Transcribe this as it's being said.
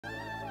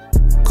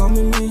Come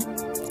with me,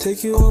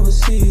 take you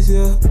overseas,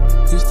 yeah.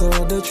 Used to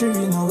ride the tree,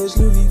 now it's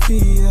Louis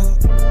V,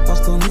 yeah. I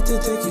still need to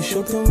take you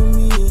shopping with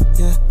me,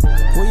 yeah.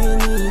 What you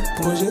need,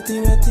 project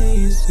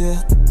tease,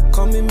 yeah.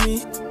 Come with me,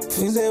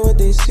 things ain't what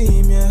they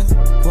seem, yeah.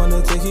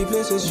 Wanna take you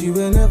places you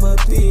ain't never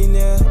been,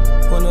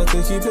 yeah. Wanna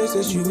take you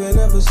places you ain't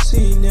never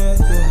seen, yeah.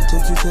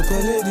 Take you to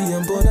Lady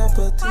and Bon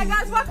Appetit. Hi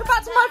guys, welcome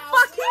back to my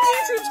fucking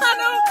YouTube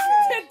channel.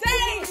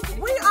 Today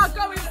we are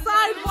going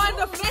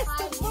Sidewinder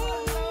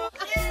Festival.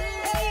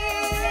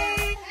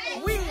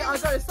 We are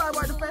going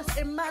Sidewinder Fest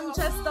in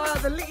Manchester.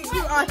 The Litty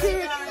crew are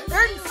here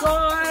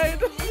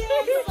inside.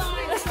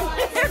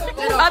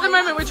 At the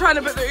moment we're trying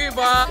to book the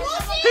Uber.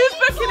 Who's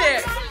booking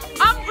it?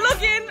 I'm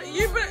vlogging,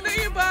 you book the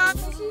Uber.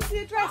 Choose the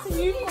address and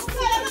you.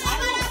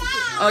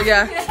 Oh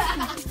yeah.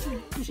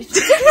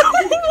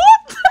 What?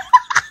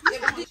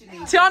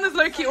 Tiana's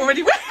low-key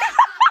already. My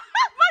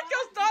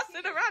girl's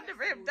dancing around the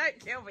room, don't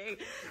kill me.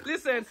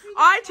 Listen,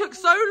 I took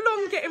so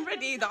long getting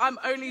ready that I'm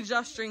only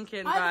just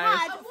drinking, guys.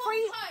 I've had 4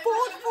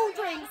 full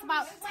drinks,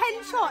 about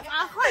 10 shots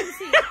at home,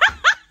 see.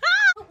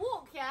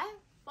 Walk, yeah?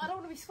 But I don't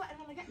want to be sweating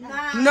when I get there.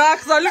 Nah,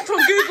 because I looked on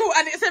Google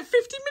and it said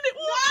 50-minute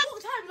walk. I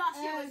walked home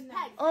last year with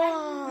Peg.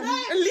 Oh,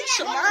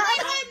 Alicia,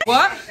 man.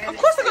 What? Of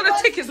course I got the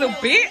tickets, little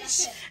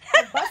bitch.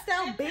 Bust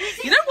down,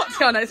 bitch. You know what,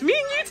 Tiana? It's me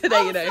and you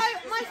today, you know.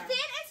 So my fit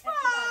is from...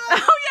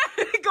 Oh,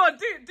 yeah. Go on,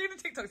 do the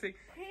TikTok thing.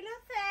 Pillow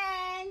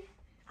thing.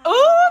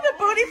 Oh, the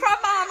booty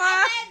from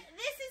Mama. And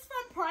this is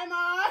from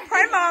Primark.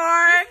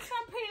 Primark. This is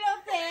from Pillow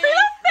thing.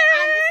 Pillow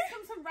thing. And this is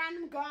from some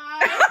random guy.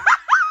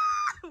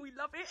 We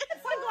love it.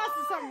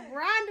 Sunglasses, some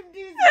random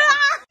dude.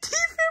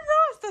 Tiffany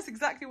Ross. That's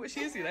exactly what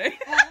she is, you know.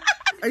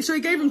 Are you sure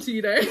he gave them to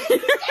you, though?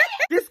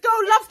 This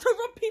girl loves to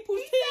rob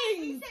people's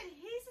things.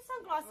 Here's the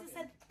sunglasses,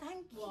 said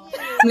thank you.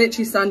 I'm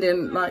literally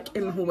standing like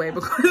in the hallway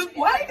because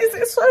why is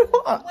it so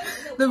hot?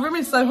 The room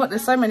is so hot,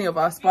 there's so many of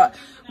us, but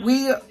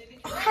we are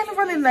kind of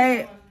running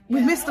late. We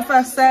missed the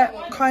first set,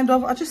 kind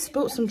of. I just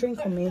spilt some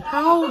drink on me.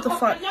 How the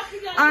fuck?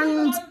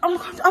 And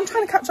I'm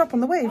trying to catch up on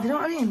the wave, you know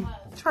what I mean?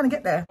 I'm trying to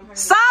get there.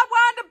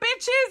 Sidewinder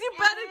bitches, you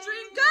better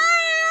drink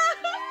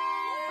up.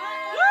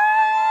 Woo!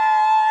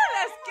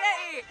 Let's get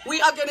it. We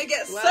are gonna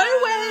get so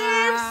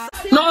waves.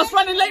 Not us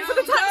running late for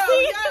the taxi.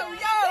 Yo.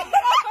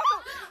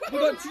 We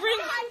got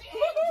drink.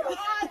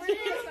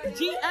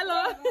 G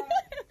Ella.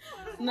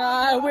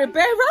 No, we're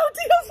bare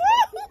rowdy as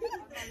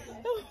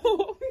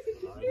well.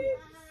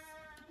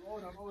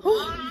 Hold on.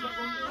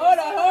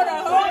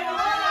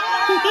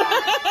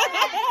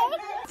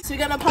 So we're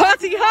gonna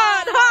party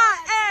hard,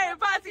 hey,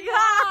 party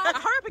hard.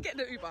 Hurry up and get in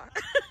the Uber.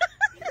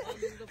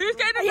 Who's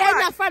getting in the Uber?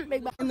 In the front,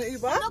 big man. In the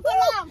Uber? Look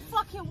around,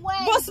 fucking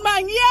way. Boss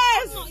man,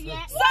 yes.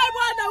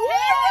 Sidewinder, woo!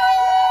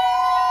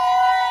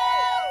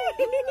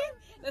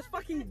 Let's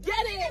fucking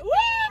get it! Woo!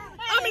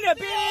 I'm in a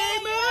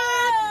big mood!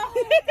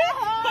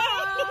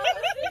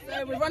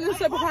 So we're running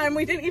so behind,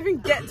 we didn't even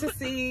get to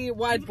see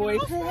Wide Boy.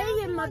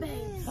 Playing, my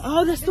babe.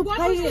 Oh, they're still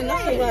playing,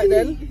 that's alright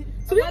then.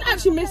 So we didn't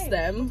actually miss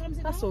them,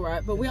 that's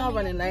alright, but we are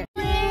running late. I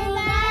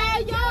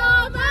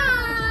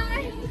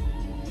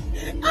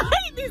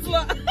hate these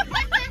lot.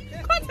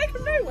 Can't take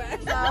them nowhere.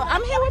 So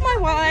I'm here with my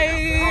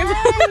wife.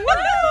 Woo!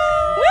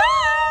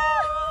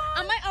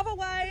 And my other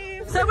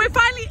wife. So we're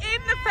finally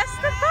in the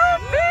festival.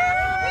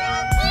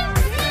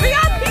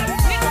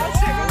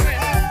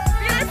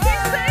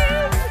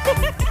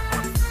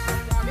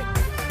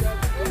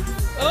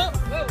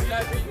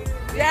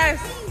 Yes.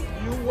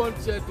 You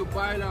wanted to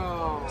buy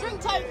now.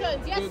 Drink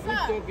tokens, yes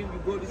sir. You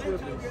go this way,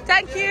 please.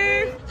 Thank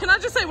you. Can I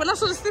just say, when I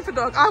saw the sniffer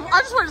dog,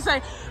 I just want to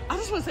say,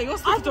 your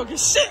sniffer dog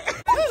is shit.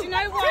 Do you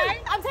know why?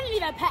 I'm telling you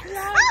they're pets.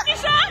 You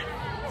sure?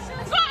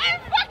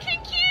 Got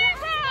fucking cute,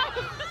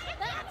 bro.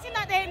 They're acting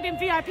like they ain't been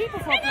VIP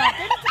before, blood.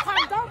 They need to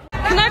calm down.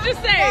 Can I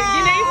just say,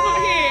 Yuna's not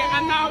here,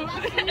 and now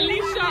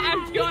Alicia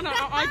and Fiona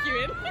are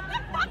arguing.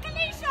 Fuck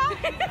Alicia.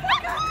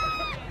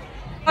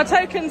 Our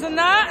tokens and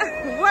that.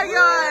 What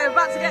yo,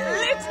 about to get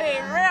litty,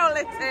 real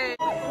litty.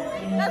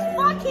 Let's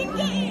fucking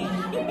get it.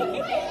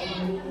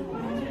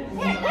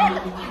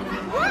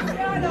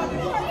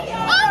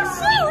 Oh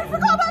shit, we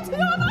forgot about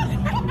Tiana.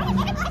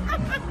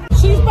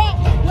 She's back.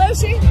 Where is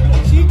she?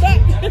 She's back.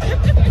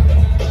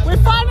 We're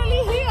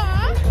finally here.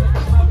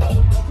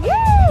 Woo!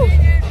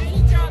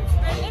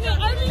 And it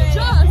only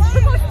just.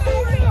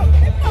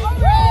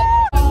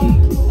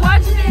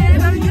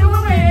 Watching of you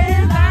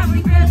and I'm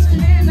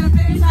regretting the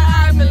things I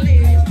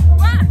believe.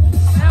 What?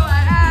 So I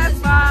ask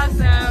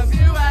myself,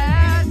 you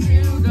had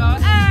to go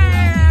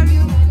and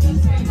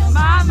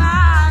my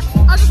mind.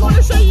 I just want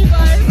to show you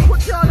guys what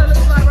Tiana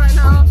looks like right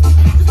now.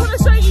 Just want to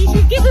show you,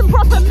 she's giving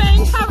proper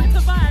main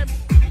character vibes.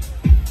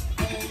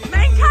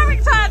 Main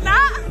character,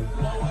 Nat.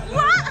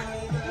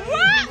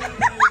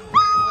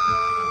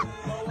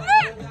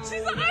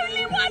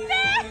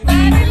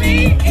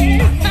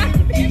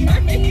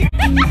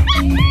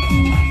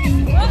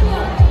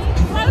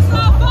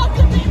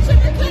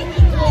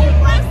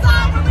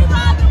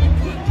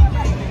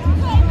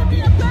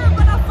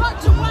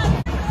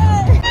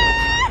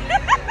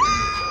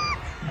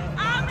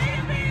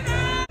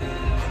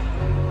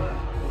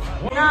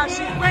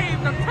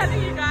 raved, I'm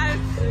telling you guys.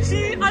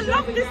 I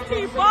love this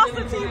tea,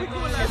 bastard tea we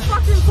call it. It's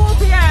fucking 4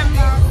 p.m.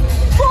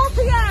 4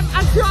 p.m.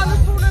 and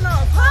Tiana's falling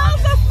off. How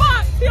the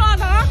fuck,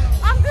 Tiana?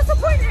 I'm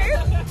disappointed.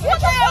 What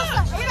the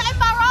fuck? You're not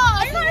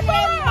embarrassed. You're not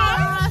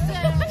embarrassed.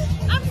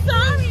 I'm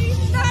sorry.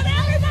 Not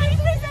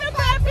everybody's thinking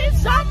about this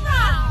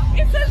genre.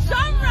 It's a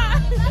genre.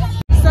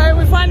 So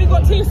we finally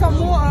got tea, some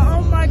water.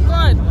 Oh my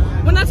god.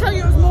 When I tell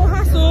you it was more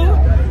hassle,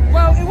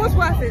 well, it was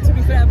worth it to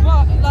be fair,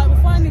 but like we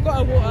finally got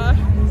our water.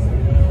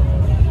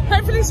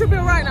 Hopefully she'll be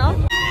alright now.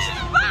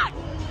 She's back!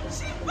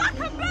 She's back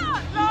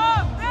about!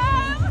 Love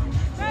them!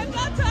 And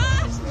not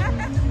touch!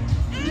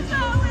 It's a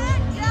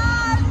wicked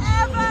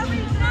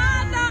every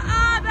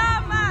other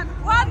man.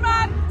 One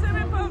man to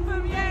be put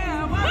from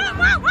yeah. What?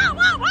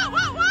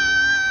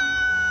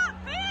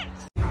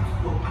 Bitch!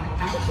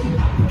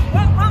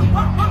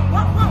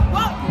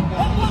 What?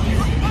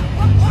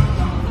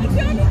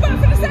 Tiana's back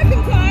for the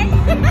second time.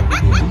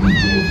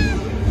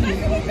 That's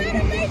even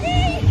better, baby!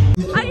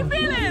 How you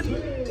feeling?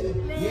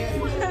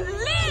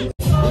 Lit!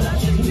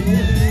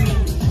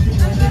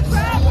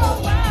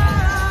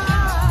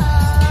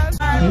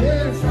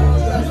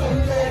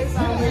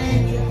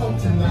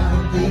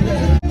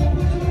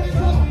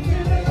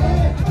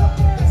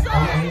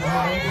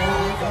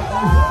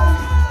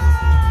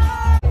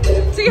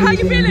 See how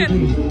you feeling?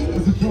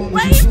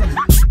 Wait!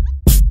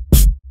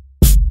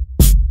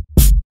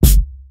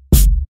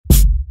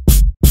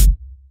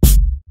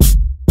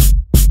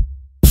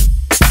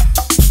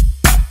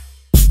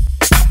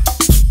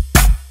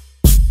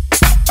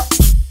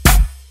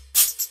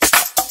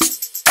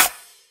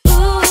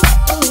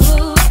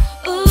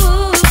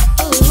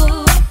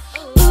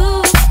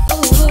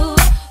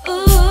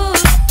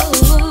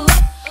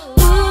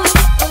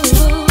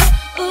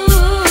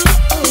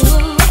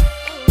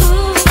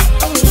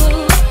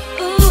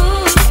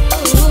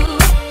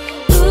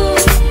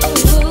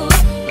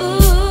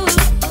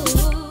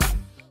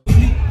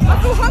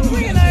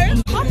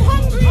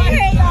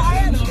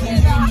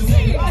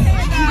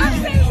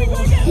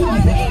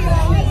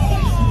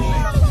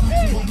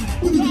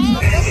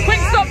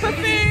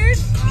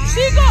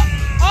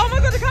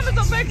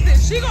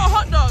 She got a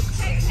hot dog.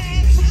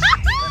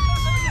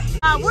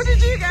 What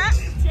did you get?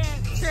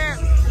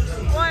 Chips.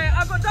 Wait,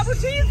 I got double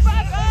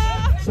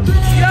cheeseburger.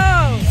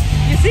 Yo,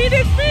 you see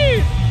this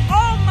food?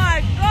 Oh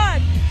my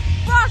god.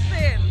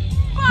 Bussin'.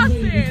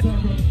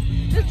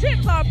 The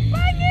chips are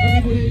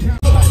banging.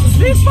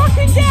 This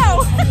fucking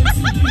girl.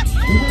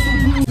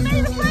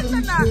 Made a friend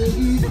than that.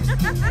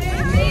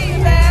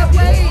 That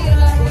way.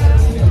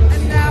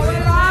 And now all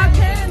I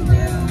can do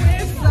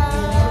is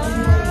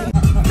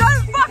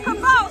don't fuck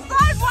about.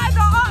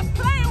 Sidewinder up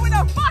playing with a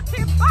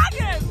fucking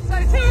bangers. So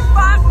T's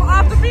back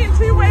after being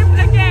 2 waves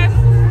again.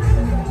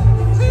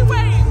 2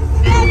 waves.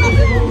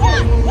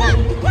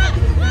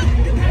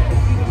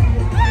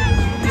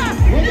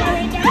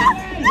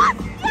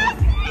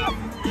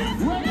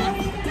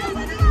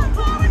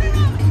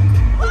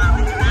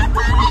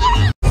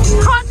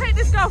 Can't take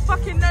this girl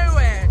fucking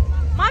nowhere.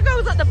 My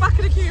girl's at the back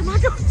of the queue. My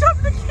girl's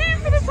jumping the queue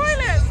for the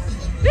toilet.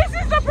 This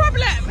is the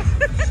problem.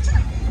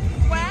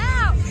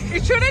 Wow.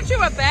 It shouldn't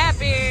you a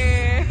baby.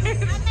 I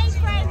made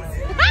friends.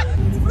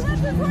 We went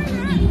to the toilet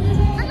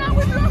and now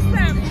we've lost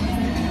them.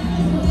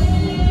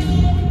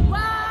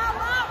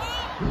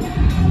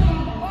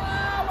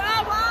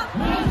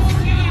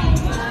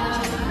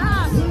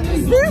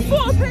 Who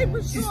bought a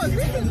paper straw?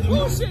 This is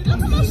bullshit.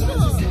 Look at my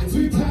straw.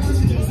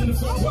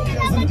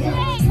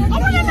 I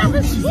want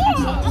another straw.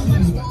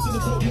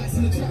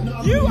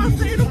 You are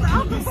saying off the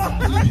alcohol.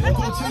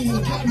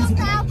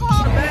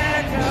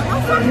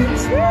 I'm fucking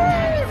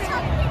cheap.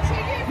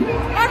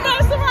 I'm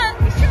not so right.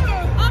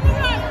 I'm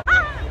alright.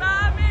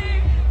 Love me,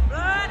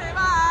 bloody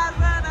eyes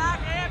when I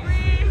can't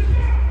breathe.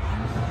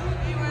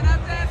 Even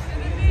I'm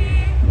dancing to me,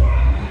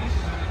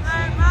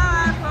 take my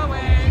life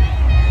away.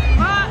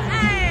 But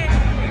hey,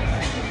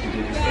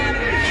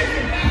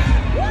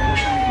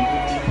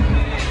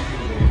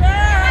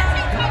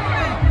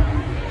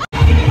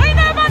 wait,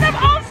 no, man, them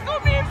old school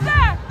memes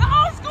there. The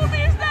old school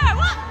memes there.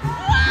 What?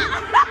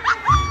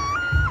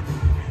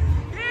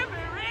 Give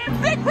me real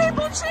big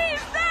people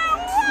cheese there.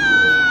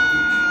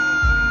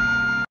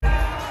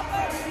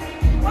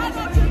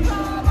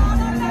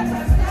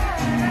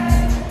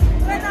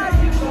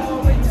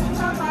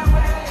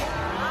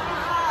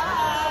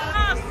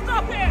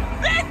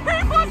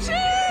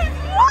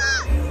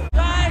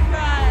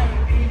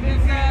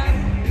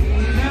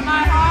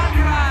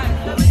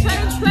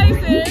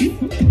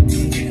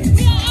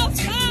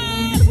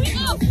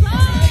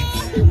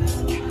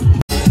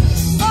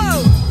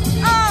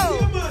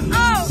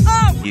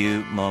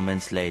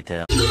 Moments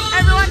later.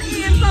 Everyone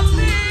eating some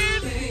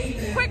food.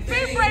 Quick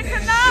food break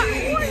and that.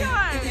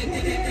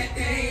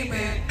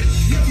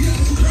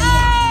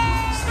 Hey,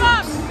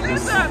 stop,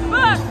 listen,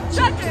 but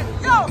check it.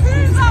 Yo,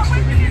 who's up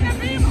waiting in the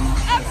beam?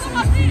 After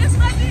my feet is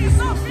ready, it's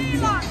not me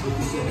like.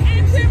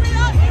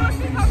 Intimidate, you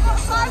think I've got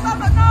size, I'm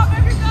like, no,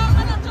 baby girl,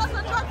 and I'm just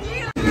a drug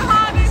dealer. The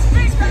hardest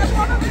thing that is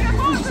one of the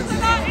importance and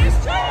that is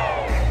true.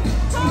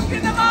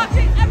 Talking about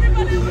it,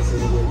 everybody was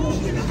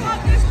talking about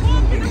this,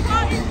 talking about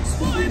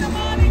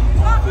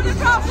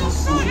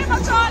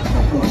touch on.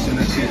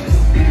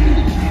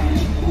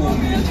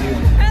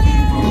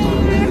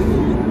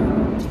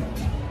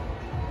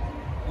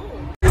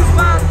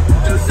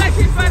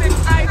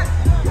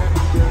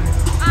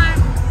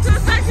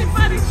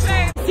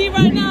 See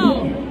right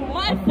now,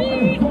 my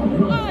feet are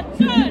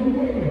done.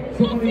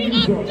 My feet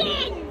are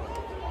done.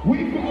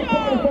 Yo,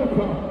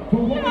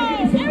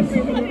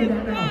 everybody's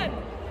done.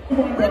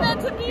 We're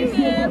meant to be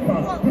here for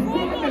what, 4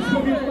 more hours?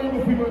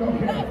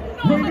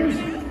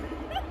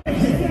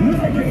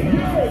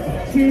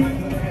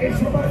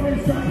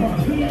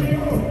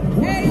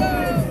 Hey yo!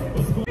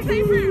 Say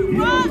through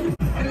what?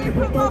 And you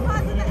put both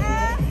hands in the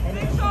air.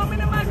 Make sure I'm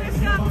in a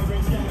vibration.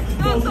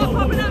 Don't stop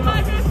popping that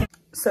vibration.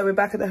 So we're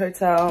back at the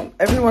hotel.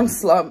 Everyone's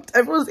slumped.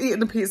 Everyone's eating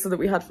the pizza that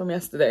we had from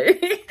yesterday.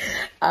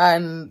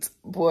 And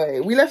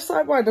boy, we left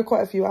Sidewinder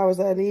quite a few hours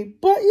early.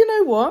 But you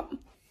know what?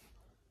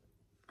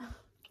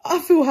 I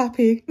feel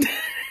happy.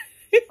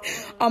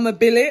 I'ma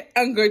bill it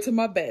and go to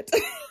my bed.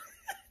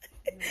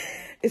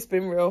 It's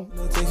been real.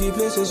 Wanna take you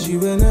places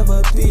you ain't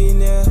never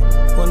been, yeah.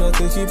 Wanna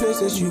take you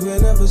places you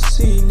ain't never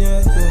seen,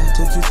 yeah.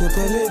 Take you to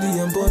Litty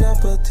and Bon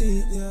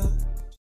Appetit, yeah.